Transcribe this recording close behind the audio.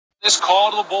This call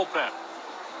to the bullpen.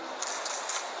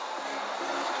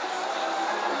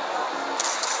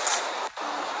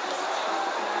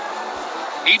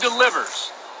 He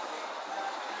delivers.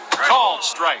 Called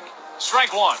strike.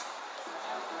 Strike one.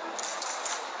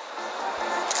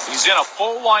 He's in a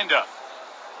full windup.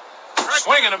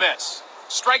 Swing and a miss.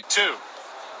 Strike two.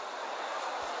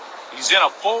 He's in a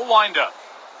full windup.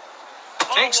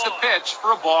 Takes the pitch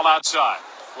for a ball outside.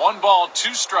 1 ball,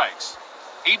 2 strikes.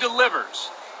 He delivers.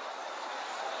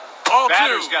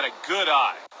 Batter's got a good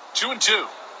eye. 2-2.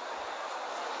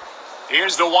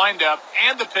 Here's the windup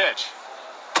and the pitch.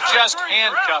 Just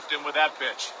handcuffed him with that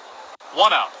pitch.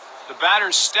 1 out. The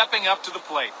batter's stepping up to the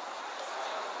plate.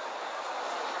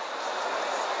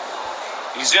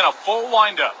 He's in a full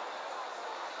windup.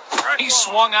 He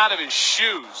swung out of his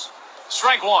shoes.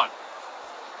 Strike one.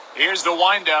 Here's the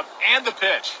windup and the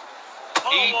pitch.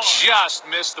 He just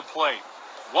missed the plate.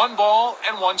 1 ball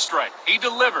and 1 strike. He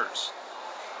delivers.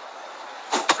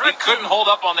 He couldn't hold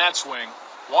up on that swing.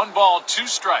 1 ball, 2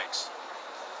 strikes.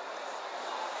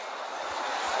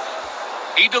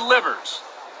 He delivers.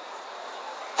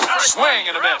 Swing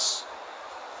and a miss.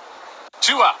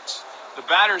 2 outs. The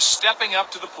batter's stepping up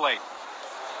to the plate.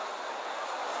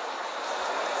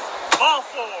 Ball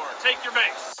 4. Take your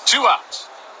base. 2 outs.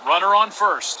 Runner on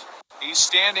first. He's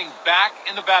standing back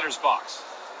in the batter's box.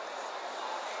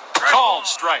 Called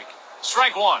strike.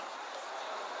 Strike one.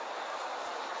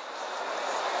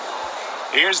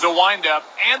 Here's the windup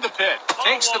and the pitch.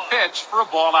 Takes the pitch for a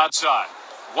ball outside.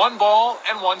 1 ball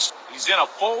and 1. He's in a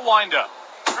full windup.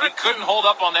 He couldn't hold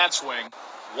up on that swing.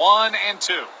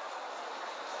 1-2.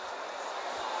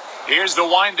 Here's the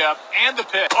windup and the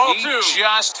pitch. He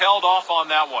just held off on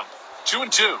that one.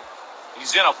 2-2.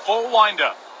 He's in a full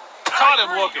windup. Caught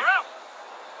him looking.